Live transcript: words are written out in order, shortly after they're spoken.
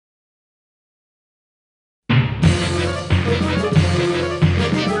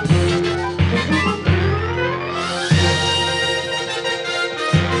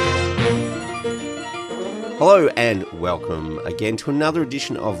Hello and welcome again to another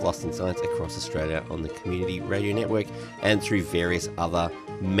edition of Lost in Science across Australia on the Community Radio Network and through various other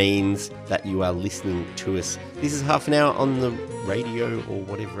means that you are listening to us. This is half an hour on the radio or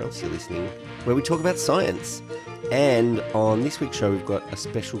whatever else you're listening, where we talk about science. And on this week's show, we've got a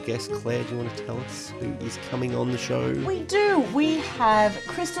special guest. Claire, do you want to tell us who is coming on the show? We do. We have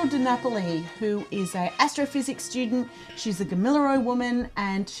Crystal DiNapoli, who is an astrophysics student. She's a Gamilaroi woman,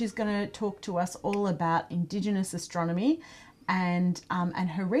 and she's going to talk to us all about Indigenous astronomy and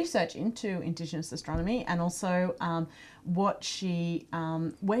her research into Indigenous astronomy, and also what she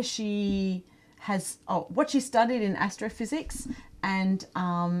studied in astrophysics,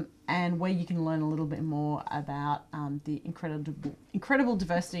 and where you can learn a little bit more about the incredible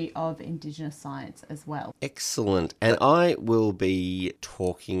diversity of Indigenous science as well. Excellent. And I will be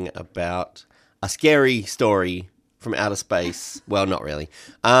talking about a scary story from outer space. Well, not really.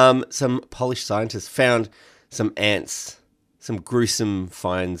 Some Polish scientists found some ants, some gruesome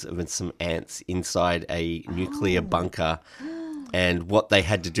finds of some ants inside a nuclear bunker, and what they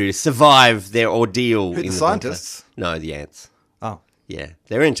had to do to survive their ordeal. Who, the scientists? Bunker. No, the ants. Oh. Yeah,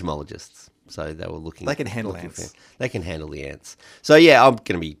 they're entomologists, so they were looking... They can handle ants. They can handle the ants. So, yeah, I'm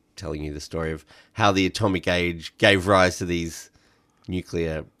going to be telling you the story of how the atomic age gave rise to these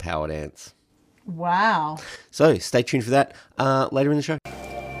nuclear-powered ants. Wow. So, stay tuned for that later in the show.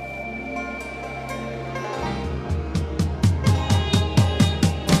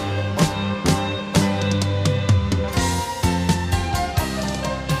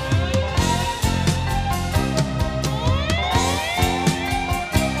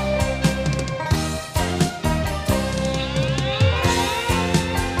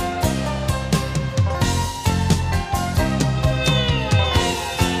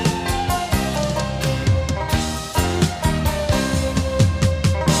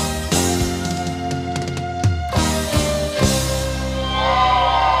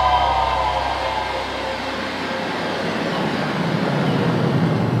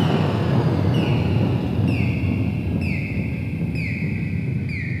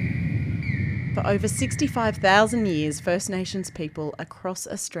 For over 65,000 years, First Nations people across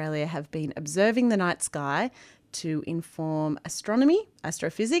Australia have been observing the night sky to inform astronomy,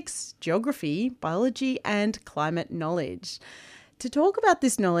 astrophysics, geography, biology, and climate knowledge. To talk about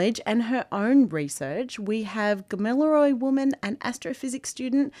this knowledge and her own research, we have Gamilaroi woman and astrophysics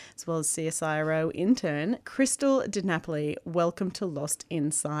student, as well as CSIRO intern, Crystal DiNapoli. Welcome to Lost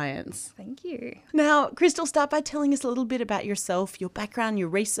in Science. Thank you. Now, Crystal, start by telling us a little bit about yourself, your background, your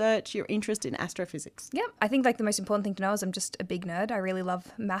research, your interest in astrophysics. Yep, I think the most important thing to know is I'm just a big nerd. I really love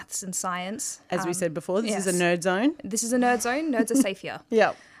maths and science. As we said before, this yes. is a nerd zone. This is a nerd zone. Nerds are safe here.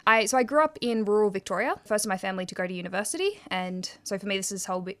 Yep. So I grew up in rural Victoria, first in my family to go to university, and so for me this has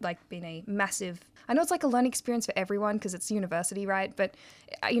been a massive, I know it's like a learning experience for everyone because it's university, right? But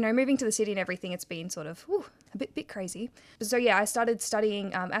moving to the city and everything, it's been sort of a bit crazy. So yeah, I started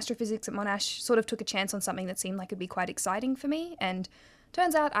studying astrophysics at Monash, sort of took a chance on something that seemed like it'd be quite exciting for me, and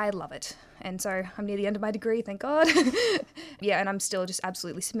turns out I love it. And so I'm near the end of my degree, thank God. Yeah, and I'm still just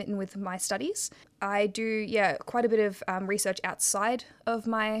absolutely smitten with my studies. I do, quite a bit of research outside of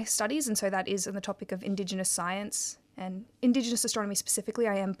my studies, and so that is on the topic of Indigenous science and Indigenous astronomy specifically.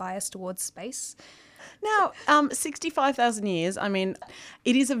 I am biased towards space. Now, 65,000 years, I mean,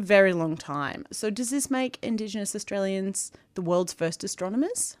 it is a very long time. So does this make Indigenous Australians the world's first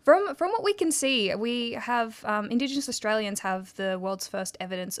astronomers? From what we can see, we have Indigenous Australians have the world's first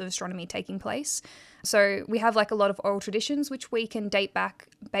evidence of astronomy taking place. So we have a lot of oral traditions which we can date back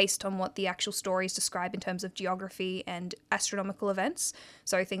based on what the actual stories describe in terms of geography and astronomical events.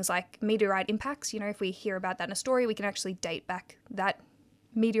 So things like meteorite impacts, if we hear about that in a story, we can actually date back that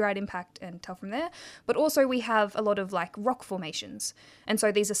meteorite impact and tell from there. But also we have a lot of rock formations. And so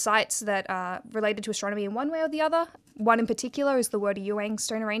these are sites that are related to astronomy in one way or the other. One in particular is the Wurdi-Youang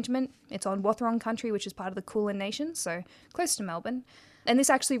stone arrangement. It's on Wathaurong country, which is part of the Kulin Nation, so close to Melbourne. And this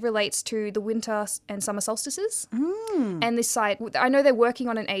actually relates to the winter and summer solstices. And this site, I know they're working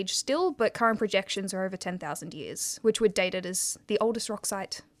on an age still, but current projections are over 10,000 years, which would date it as the oldest rock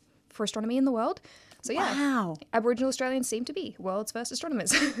site for astronomy in the world. So yeah, wow. Aboriginal Australians seem to be world's first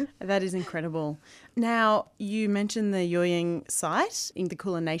astronomers. That is incredible. Now, you mentioned the Youang site in the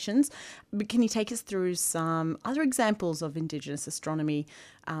Kulin Nations, but can you take us through some other examples of Indigenous astronomy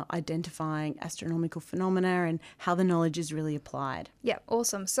identifying astronomical phenomena and how the knowledge is really applied? Yeah,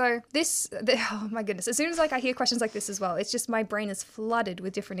 awesome. So oh my goodness, as soon as I hear questions like this as well, it's just my brain is flooded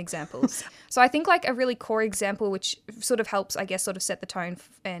with different examples. So I think a really core example which sort of helps, I guess, sort of set the tone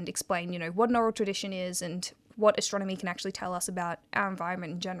and explain, what an oral tradition is and what astronomy can actually tell us about our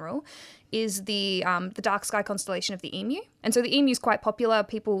environment in general is the dark sky constellation of the Emu. And so the Emu is quite popular.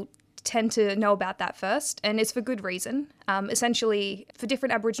 People tend to know about that first, and it's for good reason. Essentially, for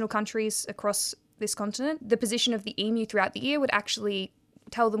different Aboriginal countries across this continent, the position of the Emu throughout the year would actually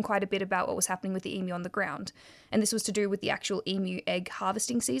tell them quite a bit about what was happening with the emu on the ground. And this was to do with the actual emu egg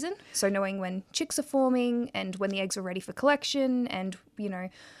harvesting season. So knowing when chicks are forming and when the eggs are ready for collection and,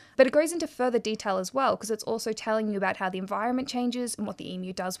 but it goes into further detail as well, because it's also telling you about how the environment changes and what the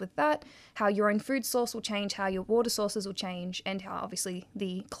emu does with that, how your own food source will change, how your water sources will change, and how obviously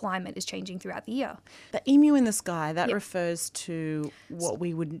the climate is changing throughout the year. The emu in the sky, that refers to what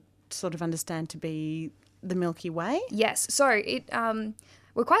we would sort of understand to be the Milky Way? Yes. So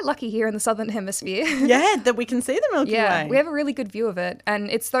we're quite lucky here in the Southern Hemisphere. Yeah, that we can see the Milky Way. Yeah, we have a really good view of it. And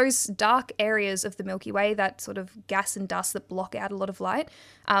it's those dark areas of the Milky Way, that sort of gas and dust that block out a lot of light.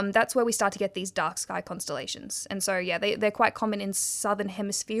 That's where we start to get these dark sky constellations. And so, yeah, they're quite common in Southern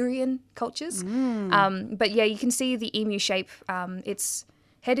Hemispherian cultures. But yeah, you can see the emu shape. Its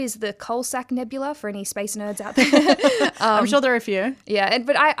head is the Coalsack Nebula for any space nerds out there. I'm sure there are a few. Yeah,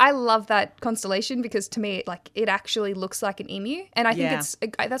 but I love that constellation because to me, it actually looks like an emu. And I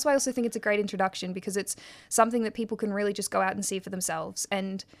think that's why I also think it's a great introduction, because it's something that people can really just go out and see for themselves.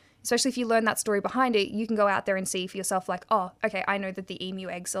 And especially if you learn that story behind it, you can go out there and see for yourself oh, okay, I know that the emu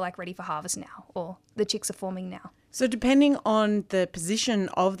eggs are ready for harvest now, or the chicks are forming now. So depending on the position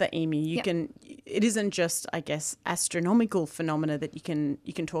of the emu, it isn't just, I guess, astronomical phenomena that you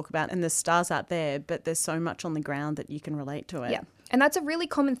can talk about, and there's stars out there, but there's so much on the ground that you can relate to it. Yeah. And that's a really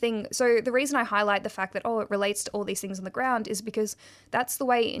common thing. So the reason I highlight the fact that, it relates to all these things on the ground is because that's the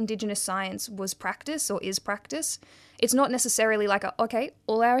way Indigenous science was practiced or is practiced. It's not necessarily okay,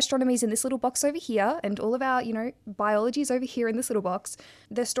 all our astronomy is in this little box over here and all of our, biology is over here in this little box.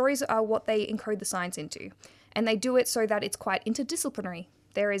 Their stories are what they encode the science into. And they do it so that it's quite interdisciplinary.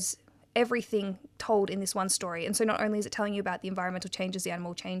 There is everything told in this one story. And so not only is it telling you about the environmental changes, the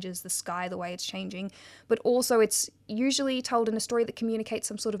animal changes, the sky, the way it's changing, but also it's usually told in a story that communicates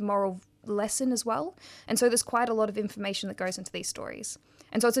some sort of moral lesson as well. And so there's quite a lot of information that goes into these stories.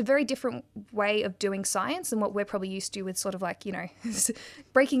 And so it's a very different way of doing science than what we're probably used to with sort of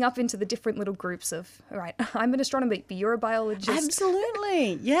breaking up into the different little groups of, all right, I'm an astronomer, but you're a biologist.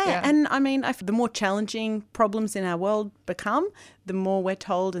 Absolutely. Yeah. And I mean, the more challenging problems in our world become, the more we're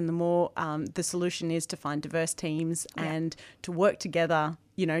told and the more the solution is to find diverse teams and to work together,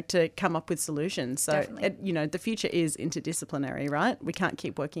 to come up with solutions. So, the future is interdisciplinary, right? We can't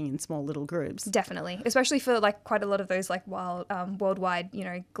keep working in small little groups. Definitely, especially for quite a lot of those worldwide,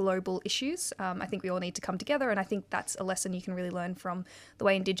 global issues. I think we all need to come together, and I think that's a lesson you can really learn from the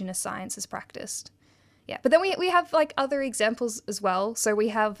way Indigenous science is practiced. Yeah, but then we have other examples as well. So we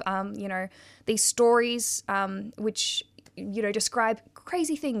have, these stories which describe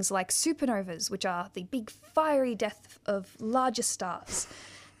crazy things like supernovas, which are the big fiery death of larger stars.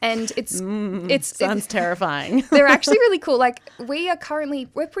 And it sounds terrifying. They're actually really cool.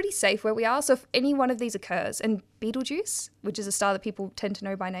 We're pretty safe where we are. So if any one of these occurs, and Betelgeuse, which is a star that people tend to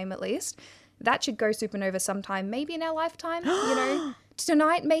know by name at least, that should go supernova sometime, maybe in our lifetime,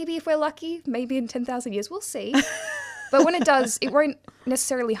 tonight, maybe if we're lucky, maybe in 10,000 years, we'll see. But when it does, it won't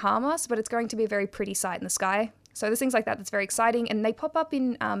necessarily harm us, but it's going to be a very pretty sight in the sky. So there's things like that that's very exciting, and they pop up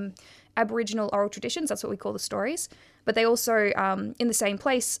in Aboriginal oral traditions. That's what we call the stories. But they also, in the same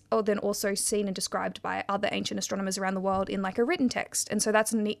place, are then also seen and described by other ancient astronomers around the world in a written text. And so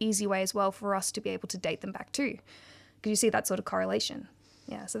that's an easy way as well for us to be able to date them back too, because you see that sort of correlation.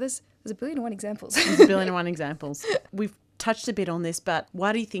 Yeah, so there's a billion and one examples. There's a billion and one examples. We've touched a bit on this, but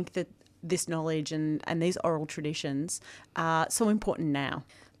why do you think that this knowledge and these oral traditions are so important now?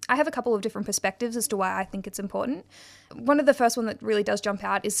 I have a couple of different perspectives as to why I think it's important. One of the first one that really does jump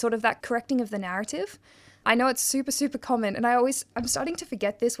out is sort of that correcting of the narrative. I know it's super, super common, and I'm starting to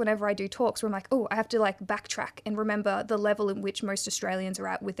forget this whenever I do talks where I'm I have to backtrack and remember the level in which most Australians are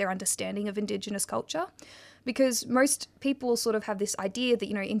at with their understanding of Indigenous culture. Because most people sort of have this idea that,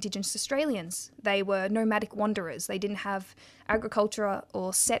 Indigenous Australians, they were nomadic wanderers. They didn't have agriculture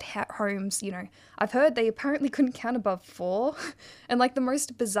or set homes, I've heard they apparently couldn't count above 4 and the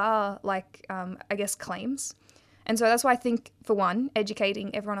most bizarre, claims. And so that's why I think, for one,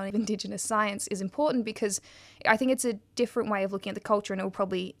 educating everyone on Indigenous science is important, because I think it's a different way of looking at the culture, and it will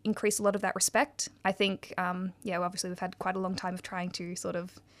probably increase a lot of that respect. I think, obviously we've had quite a long time of trying to sort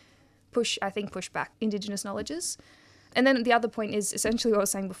of push back Indigenous knowledges. And then the other point is essentially what I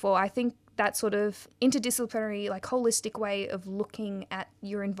was saying before. I think that sort of interdisciplinary, like holistic way of looking at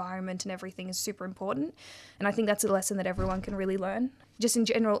your environment and everything is super important. And I think that's a lesson that everyone can really learn. Just in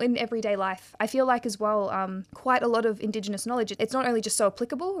general, in everyday life. I feel like as well, quite a lot of Indigenous knowledge, it's not only just so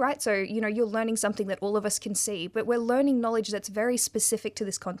applicable, right? So, you know, you're learning something that all of us can see, but we're learning knowledge that's very specific to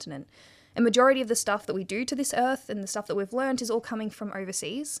this continent. A majority of the stuff that we do to this earth and the stuff that we've learned is all coming from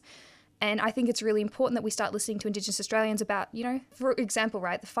overseas. And I think it's really important that we start listening to Indigenous Australians about, you know, for example,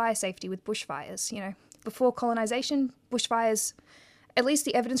 right, the fire safety with bushfires. You know, before colonisation, bushfires, at least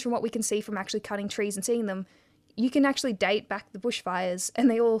the evidence from what we can see from actually cutting trees and seeing them, you can actually date back the bushfires and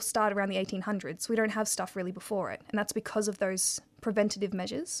they all start around the 1800s. We don't have stuff really before it. And that's because of those preventative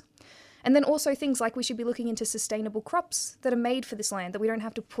measures. And then also things like we should be looking into sustainable crops that are made for this land, that we don't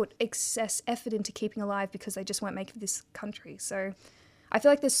have to put excess effort into keeping alive because they just weren't made for this country. So I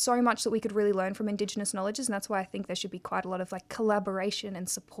feel like there's so much that we could really learn from Indigenous knowledges, and that's why I think there should be quite a lot of like collaboration and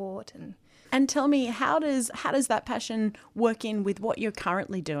support. And tell me, how does that passion work in with what you're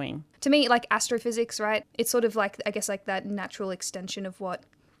currently doing? To me, like astrophysics, right? It's sort of like, I guess, like that natural extension of what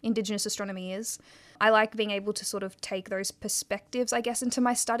Indigenous astronomy is. I like being able to sort of take those perspectives, I guess, into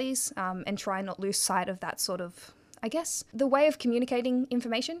my studies and try and not lose sight of that sort of, I guess, the way of communicating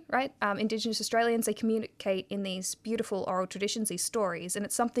information, right? Indigenous Australians, they communicate in these beautiful oral traditions, these stories, and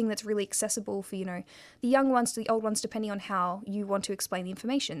it's something that's really accessible for, you know, the young ones to the old ones, depending on how you want to explain the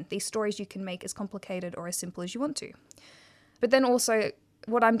information. These stories you can make as complicated or as simple as you want to. But then also,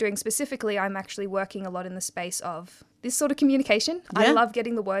 what I'm doing specifically, I'm actually working a lot in the space of this sort of communication. Yeah. I love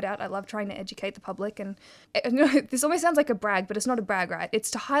getting the word out. I love trying to educate the public. And this almost sounds like a brag, but it's not a brag, right?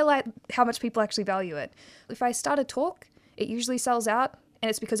 It's to highlight how much people actually value it. If I start a talk, it usually sells out, and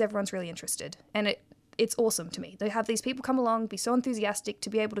it's because everyone's really interested. And it's awesome to me. They have these people come along, be so enthusiastic to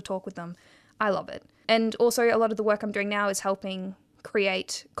be able to talk with them. I love it. And also a lot of the work I'm doing now is helping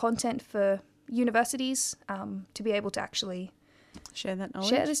create content for universities to be able to actually share that knowledge.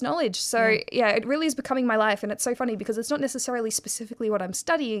 Share this knowledge. So yeah, it really is becoming my life, and it's so funny because it's not necessarily specifically what I'm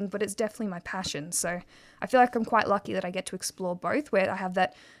studying, but it's definitely my passion. So I feel like I'm quite lucky that I get to explore both, where I have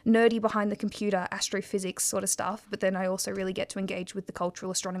that nerdy behind the computer astrophysics sort of stuff, but then I also really get to engage with the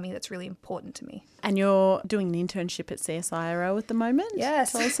cultural astronomy that's really important to me. And you're doing an internship at CSIRO at the moment?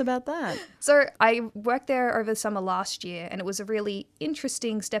 Yes. Tell us about that. So I worked there over the summer last year, and it was a really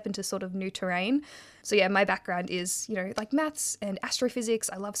interesting step into sort of new terrain. So yeah, my background is, you know, like maths and astrophysics.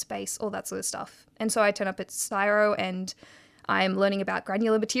 I love space, all that sort of stuff. And so I turn up at CSIRO and I'm learning about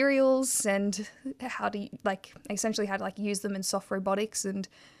granular materials and how to use them in soft robotics. And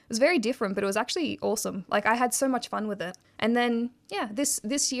it was very different, but it was actually awesome. Like I had so much fun with it. And then, yeah,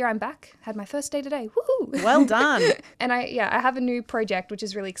 this year I'm back. Had my first day today. Woohoo! Well done. And I have a new project, which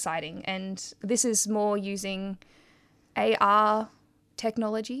is really exciting. And this is more using AR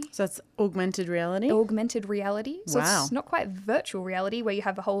technology. So it's augmented reality? Augmented reality. So wow. It's not quite virtual reality where you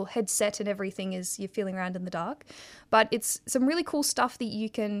have a whole headset and everything is you're feeling around in the dark. But it's some really cool stuff that you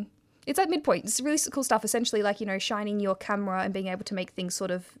can... It's at midpoint. It's really cool stuff, essentially like, you know, shining your camera and being able to make things sort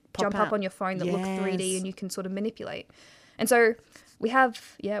of jump up on your phone that look 3D and you can sort of manipulate. And so we have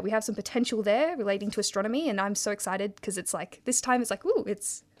some potential there relating to astronomy, and I'm so excited because it's like, this time it's like, ooh,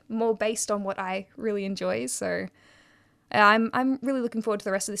 it's more based on what I really enjoy. So I'm really looking forward to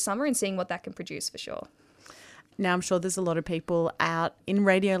the rest of this summer and seeing what that can produce for sure. Now, I'm sure there's a lot of people out in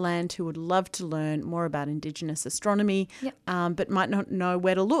Radioland who would love to learn more about Indigenous astronomy, but might not know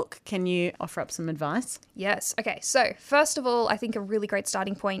where to look. Can you offer up some advice? Yes. Okay. So first of all, I think a really great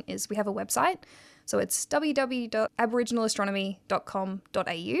starting point is we have a website. So it's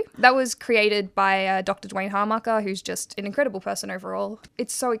www.aboriginalastronomy.com.au. That was created by Dr. Dwayne Harmacher, who's just an incredible person overall.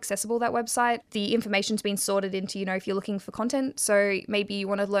 It's so accessible, that website. The information's been sorted into, you know, if you're looking for content. So maybe you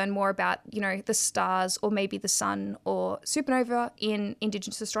want to learn more about, you know, the stars or maybe the sun or supernova in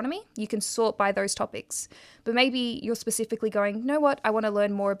Indigenous astronomy. You can sort by those topics. But maybe you're specifically going, you know what, I want to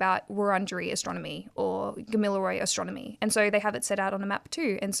learn more about Wurundjeri astronomy or Gamilaroi astronomy. And so they have it set out on a map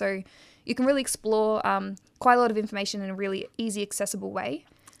too. And so you can really explore quite a lot of information in a really easy, accessible way.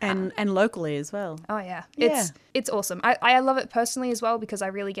 And locally as well. Oh, yeah. It's awesome. I love it personally as well because I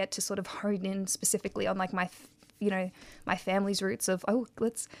really get to sort of hone in specifically on like my family's roots of, I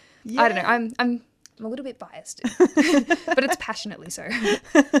don't know, I'm a little bit biased, but it's passionately so.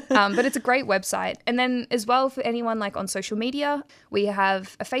 But it's a great website. And then as well for anyone like on social media, we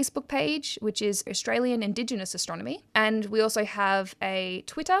have a Facebook page, which is Australian Indigenous Astronomy. And we also have a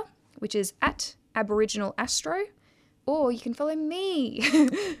Twitter, which is @AboriginalAstro, or you can follow me,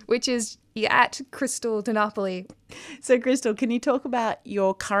 which is @Crystal DiNapoli. So, Crystal, can you talk about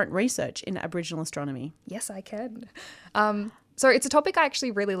your current research in Aboriginal astronomy? Yes, I can. So it's a topic I actually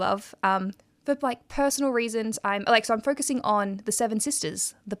really love. For like personal reasons, I'm focusing on the Seven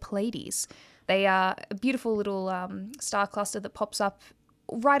Sisters, the Pleiades. They are a beautiful little star cluster that pops up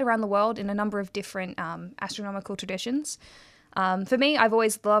right around the world in a number of different astronomical traditions. For me, I've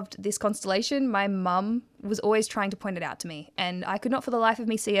always loved this constellation. My mum was always trying to point it out to me, and I could not for the life of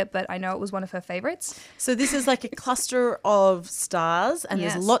me see it, but I know it was one of her favorites. So this is like a cluster of stars, and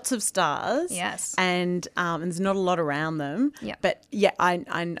Yes. there's lots of stars. Yes. And there's not a lot around them. Yeah. But yeah,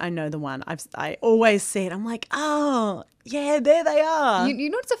 I know the one. I always see it. I'm like, oh, yeah, there they are. You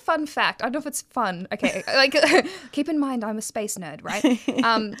know, it's a fun fact. I don't know if it's fun. Okay, like keep in mind I'm a space nerd, right?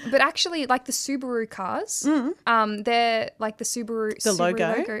 But actually, like the Subaru cars, they're like the Subaru The Subaru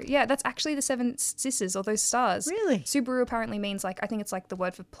logo? Yeah, that's actually the Seven Sisters, or those stars. Really? Subaru apparently means like I think it's like the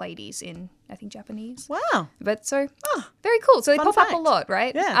word for Pleiades in I think Japanese. Wow. But so very cool. So they fun pop up fact. a lot,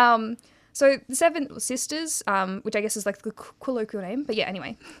 right? Yeah. So the Seven Sisters, which I guess is like the colloquial name, but yeah,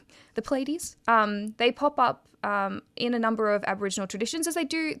 anyway, the Pleiades, they pop up in a number of Aboriginal traditions, as they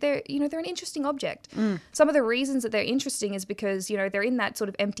do. They're an interesting object. Some of the reasons that they're interesting is because they're in that sort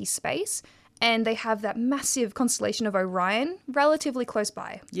of empty space, and they have that massive constellation of Orion relatively close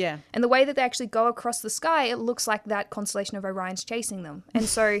by. Yeah. And the way that they actually go across the sky, it looks like that constellation of Orion's chasing them. And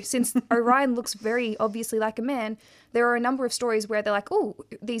so since Orion looks very obviously like a man, there are a number of stories where they're like, oh,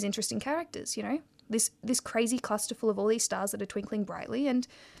 these interesting characters, this crazy cluster full of all these stars that are twinkling brightly, and,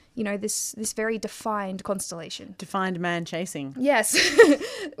 this very defined constellation. Defined man chasing. Yes,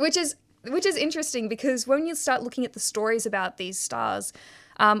 which is interesting, because when you start looking at the stories about these stars,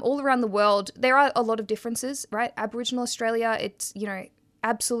 all around the world, there are a lot of differences, right? Aboriginal Australia, it's,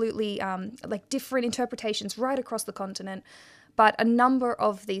 absolutely like different interpretations right across the continent. But a number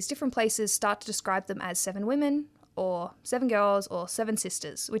of these different places start to describe them as seven women or seven girls or seven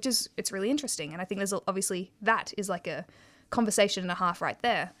sisters, it's really interesting. And I think there's obviously that is like a conversation and a half right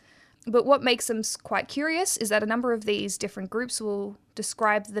there. But what makes them quite curious is that a number of these different groups will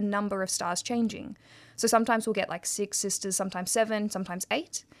describe the number of stars changing. So sometimes we'll get like 6 sisters, sometimes 7, sometimes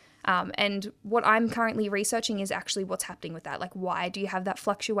 8. And what I'm currently researching is actually what's happening with that. Like, why do you have that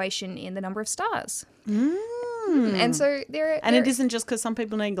fluctuation in the number of stars? And so It isn't just because some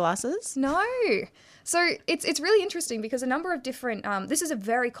people need glasses? No. So it's really interesting because a number of different, this is a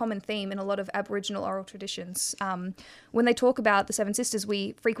very common theme in a lot of Aboriginal oral traditions. When they talk about the Seven Sisters,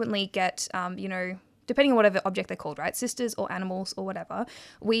 we frequently get, depending on whatever object they're called, right? Sisters or animals or whatever.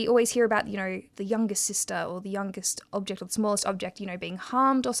 We always hear about, the youngest sister or the youngest object or the smallest object, being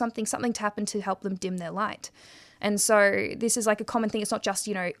harmed or something to happen to help them dim their light. And so this is like a common thing. It's not just,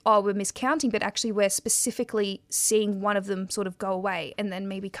 we're miscounting, but actually we're specifically seeing one of them sort of go away and then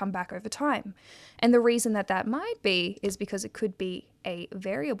maybe come back over time. And the reason that might be is because it could be a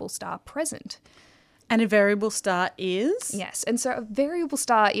variable star present. And a variable star is? Yes. And so a variable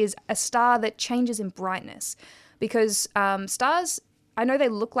star is a star that changes in brightness, because stars, I know they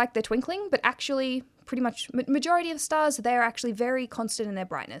look like they're twinkling, but actually pretty much majority of stars, they're actually very constant in their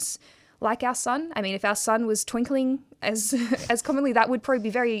brightness. Like our sun. I mean, if our sun was twinkling as commonly, that would probably be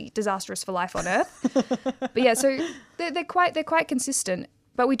very disastrous for life on Earth. But yeah, so they're quite consistent.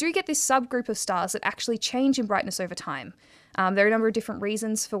 But we do get this subgroup of stars that actually change in brightness over time. There are a number of different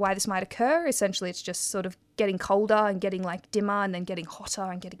reasons for why this might occur. Essentially, it's just sort of getting colder and getting like dimmer and then getting hotter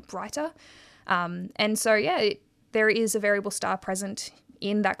and getting brighter. And so, yeah, there is a variable star present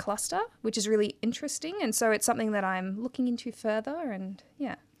in that cluster, which is really interesting. And so it's something that I'm looking into further, and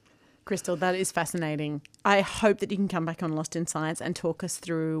yeah. Crystal, that is fascinating. I hope that you can come back on Lost in Science and talk us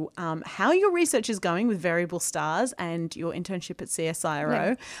through how your research is going with variable stars and your internship at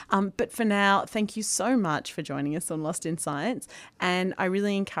CSIRO. Yeah. But for now, thank you so much for joining us on Lost in Science. And I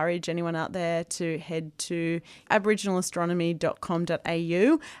really encourage anyone out there to head to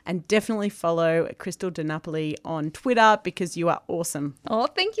aboriginalastronomy.com.au and definitely follow Crystal Di Napoli on Twitter, because you are awesome. Oh,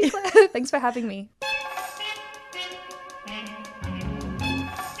 thank you, Claire. Thanks for having me.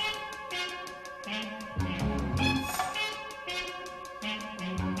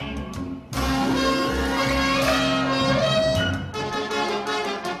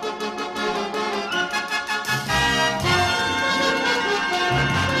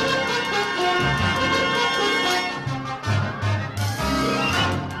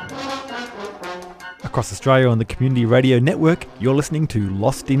 Across Australia on the Community Radio Network, you're listening to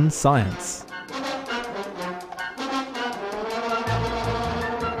Lost in Science.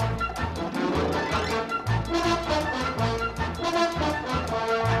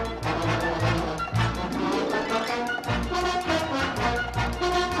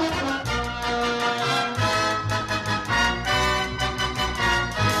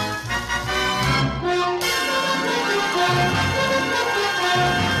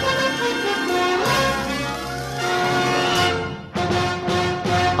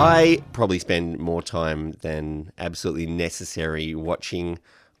 I probably spend more time than absolutely necessary watching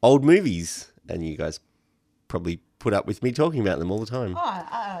old movies, and you guys probably put up with me talking about them all the time. Oh,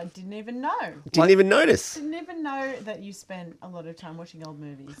 I didn't even know. Didn't even notice. Didn't even know that you spent a lot of time watching old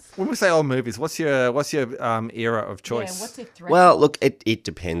movies. When we say old movies, what's your era of choice? Yeah, what's your threat? Well, look, it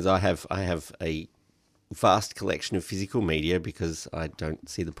depends. I have a vast collection of physical media because I don't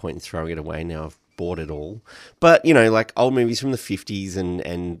see the point in throwing it away now. I've bought it all. But, you know, like old movies from the 50s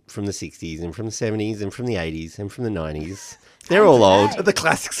and from the 60s and from the 70s and from the 80s and from the 90s. They're all old. The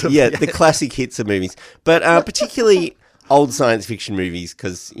classics of The classic hits of movies. But particularly old science fiction movies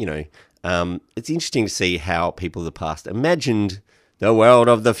because, you know, it's interesting to see how people of the past imagined the world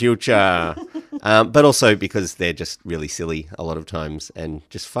of the future. But also because they're just really silly a lot of times and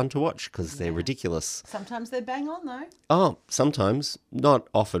just fun to watch because they're ridiculous. Sometimes they bang on, though. Oh, sometimes. Not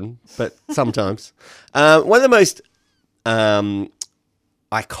often, but sometimes. One of the most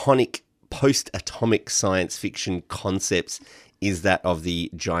iconic post-atomic science fiction concepts is that of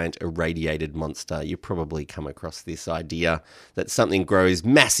the giant irradiated monster. You probably come across this idea that something grows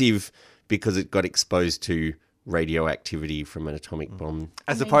massive because it got exposed to radioactivity from an atomic bomb.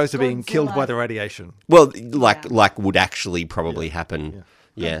 As mean, opposed to being killed Godzilla. by the radiation. Well, like would actually probably happen.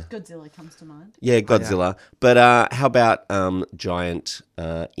 Yeah. Godzilla comes to mind. Yeah, Godzilla. But how about giant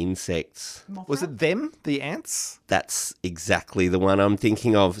insects? Mothra? Was it them, the ants? That's exactly the one I'm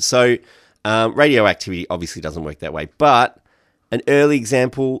thinking of. So radioactivity obviously doesn't work that way. But an early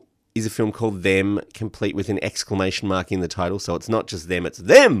example is a film called Them, complete with an exclamation mark in the title. So it's not just them, it's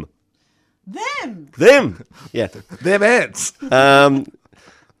them. Them. Yeah. Them ants. Dim. How'd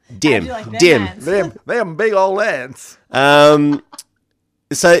you like them Dim. ants? them big old ants.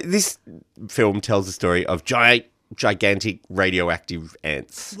 So this film tells the story of gigantic radioactive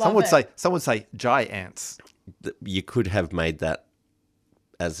ants. Love Some would say ants. You could have made that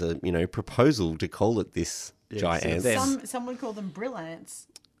as a proposal to call it this giant ants. them. Some would call them brillants.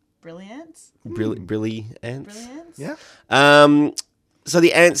 Brilliants? Brilly ants. Brilliants? Yeah. So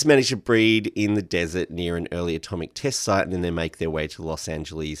the ants manage to breed in the desert near an early atomic test site, and then they make their way to Los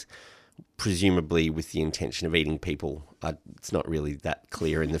Angeles, presumably with the intention of eating people. It's not really that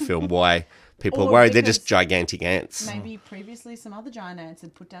clear in the film why people are Or worried. They're because just gigantic ants. Maybe previously some other giant ants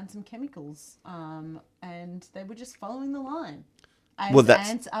had put down some chemicals and they were just following the line. As Well, that's-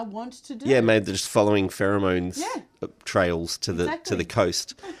 ants are wont to do. Yeah, maybe they're just following pheromones Yeah. trails to the Exactly.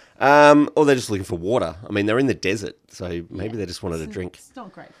 coast. Or they're just looking for water. I mean, they're in the desert, so maybe they just wanted a drink. It's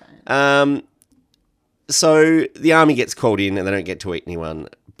not great for ants. So the army gets called in and they don't get to eat anyone.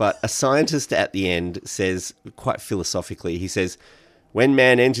 But a scientist at the end says, quite philosophically, he says, when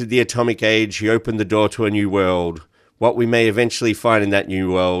man entered the atomic age, he opened the door to a new world. What we may eventually find in that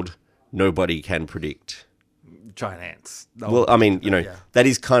new world, nobody can predict. Giant ants. Well, I mean, Yeah. that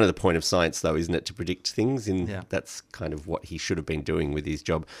is kind of the point of science, though, isn't it? To predict things, and Yeah. that's kind of what he should have been doing with his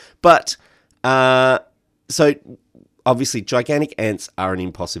job. But, so obviously, gigantic ants are an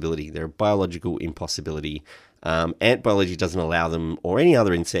impossibility. They're a biological impossibility. Ant biology doesn't allow them, or any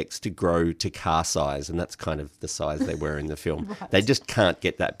other insects, to grow to car size, and that's kind of the size they were in the film. They just can't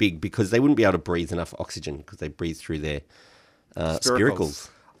get that big because they wouldn't be able to breathe enough oxygen because they breathe through their spiracles.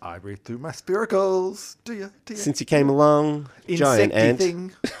 I breathe through my spiracles. Do you? Since you came along, giant Insecty ant.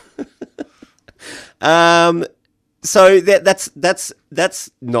 thing. So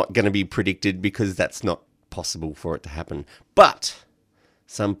that's not going to be predicted because that's not possible for it to happen. But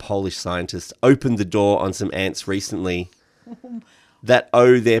some Polish scientists opened the door on some ants recently that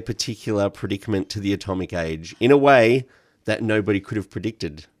owe their particular predicament to the atomic age in a way that nobody could have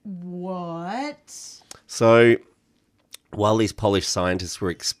predicted. What? So while these Polish scientists were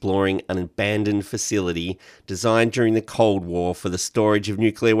exploring an abandoned facility designed during the Cold War for the storage of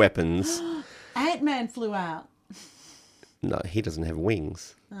nuclear weapons... Ant-Man flew out. No, he doesn't have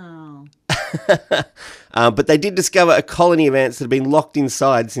wings. Oh. But they did discover a colony of ants that had been locked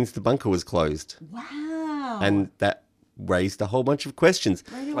inside since the bunker was closed. Wow. And that raised a whole bunch of questions.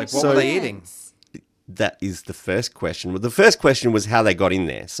 Like, what were they eating? That is the first question. Well, the first question was how they got in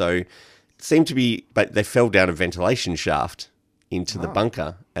there. So it seemed to be, but they fell down a ventilation shaft into the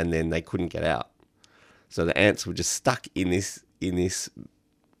bunker and then they couldn't get out. So the ants were just stuck in this,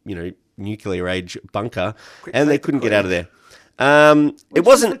 nuclear age bunker and they couldn't get out of there. It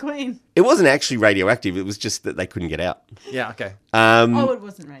The Queen. wasn't actually radioactive. It was just that they couldn't get out. Yeah, okay. Oh, it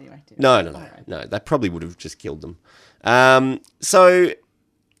wasn't radioactive. No. That probably would have just killed them. So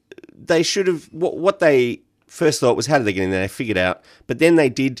they should have. What they first thought was, how did they get in there? They figured out, but then they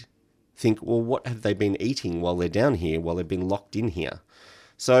did think, well, what have they been eating while they're down here? While they've been locked in here?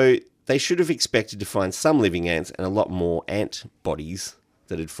 So they should have expected to find some living ants and a lot more ant bodies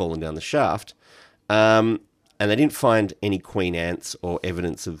that had fallen down the shaft. And they didn't find any queen ants or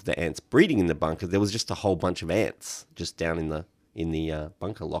evidence of the ants breeding in the bunker. There was just a whole bunch of ants just down in the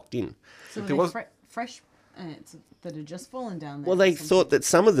bunker, locked in. So were they fresh ants that had just fallen down there? Well, they thought that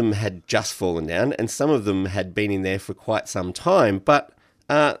some of them had just fallen down and some of them had been in there for quite some time. But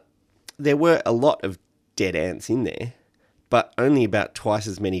there were a lot of dead ants in there, but only about twice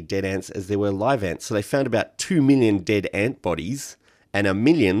as many dead ants as there were live ants. So they found about 2 million dead ant bodies and 1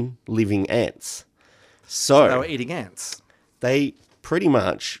 million living ants. So they were eating ants. They pretty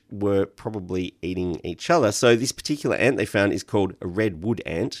much were probably eating each other. So this particular ant they found is called a redwood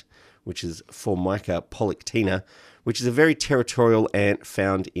ant, which is Formica polyctena, which is a very territorial ant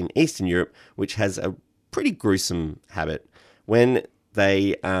found in Eastern Europe, which has a pretty gruesome habit. When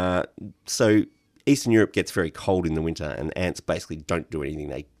they so Eastern Europe gets very cold in the winter, and ants basically don't do anything.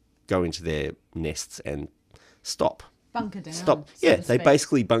 They go into their nests and stop. Bunker down. Stop. Yeah, they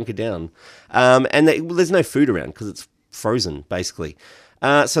basically bunker down. And there's no food around because it's frozen, basically.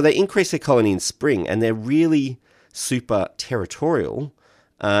 So they increase their colony in spring, and they're really super territorial.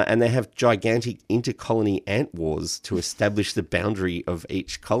 And they have gigantic inter-colony ant wars to establish the boundary of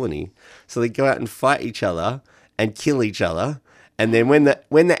each colony. So they go out and fight each other and kill each other. And then when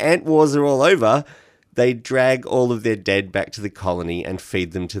the ant wars are all over, they drag all of their dead back to the colony and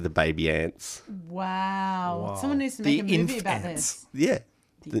feed them to the baby ants. Wow. Someone needs to make a movie about this. Yeah.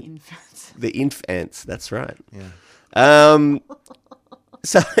 The infants. The inf ants, that's right. Yeah.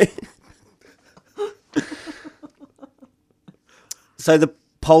 So the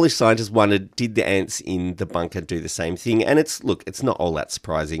Polish scientists wondered, did the ants in the bunker do the same thing? And it's not all that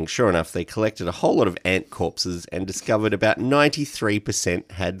surprising. Sure enough, they collected a whole lot of ant corpses and discovered about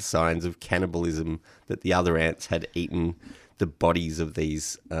 93% had signs of cannibalism, that the other ants had eaten the bodies of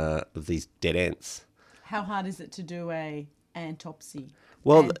these dead ants. How hard is it to do a antopsy?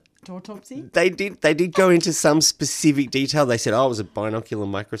 Well, Autopsy? They did go into some specific detail. They said, it was a binocular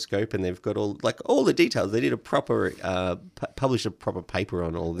microscope, and they've got all the details. They did a proper, published a proper paper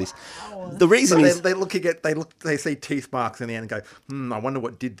on all of this. Wow. The reason is they see teeth marks in the end and go, I wonder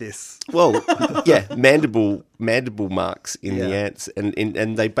what did this. Well, yeah, mandible marks in the ants,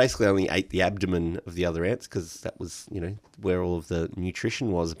 and they basically only ate the abdomen of the other ants because that was, where all of the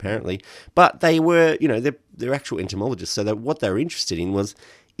nutrition was apparently. But they were, they're actual entomologists, so what they were interested in was,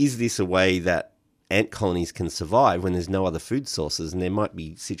 is this a way that ant colonies can survive when there's no other food sources? And there might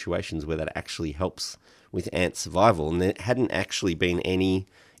be situations where that actually helps with ant survival. And there hadn't actually been any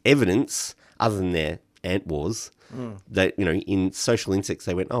evidence other than their ant wars that, in social insects,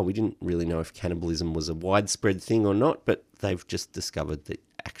 they went, we didn't really know if cannibalism was a widespread thing or not, but they've just discovered that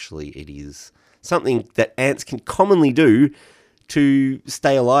actually it is something that ants can commonly do to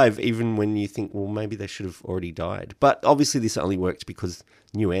stay alive, even when you think, well, maybe they should have already died. But obviously this only worked because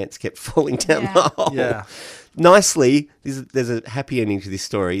new ants kept falling down the hole. Yeah. Nicely, there's a happy ending to this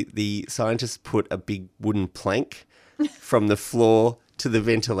story. The scientists put a big wooden plank from the floor to the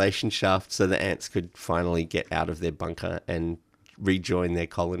ventilation shaft so the ants could finally get out of their bunker and rejoin their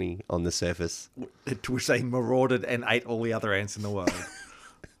colony on the surface. Which they marauded and ate all the other ants in the world.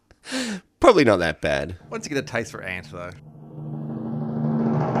 Probably not that bad. Once you get a taste for ant, though.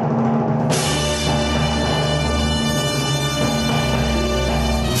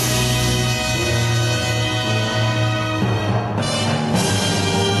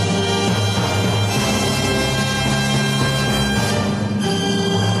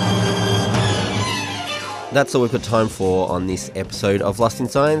 That's all we've got time for on this episode of Lost in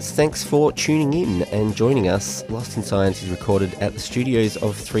Science. Thanks for tuning in and joining us. Lost in Science is recorded at the studios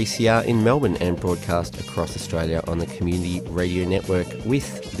of 3CR in Melbourne and broadcast across Australia on the Community Radio Network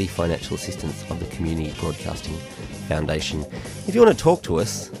with the financial assistance of the Community Broadcasting Foundation. If you want to talk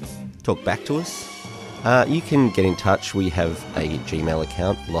back to us, you can get in touch. We have a Gmail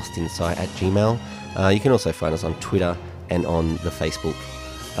account, lostinsci@gmail. You can also find us on Twitter and on the Facebook.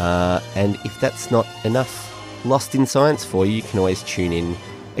 And if that's not enough Lost in Science for you, you can always tune in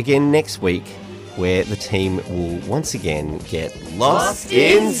again next week, where the team will once again get Lost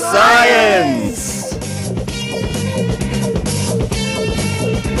in Science!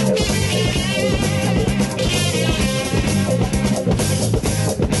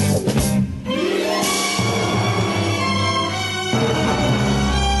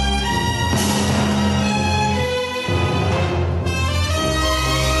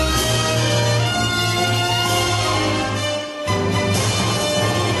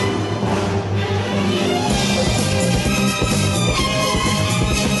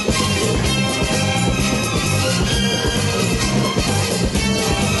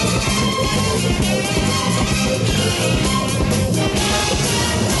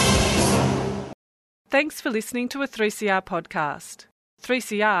 Thanks for listening to a 3CR podcast.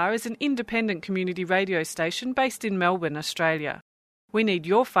 3CR is an independent community radio station based in Melbourne, Australia. We need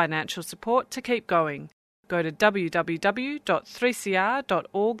your financial support to keep going. Go to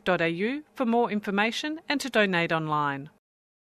www.3cr.org.au for more information and to donate online.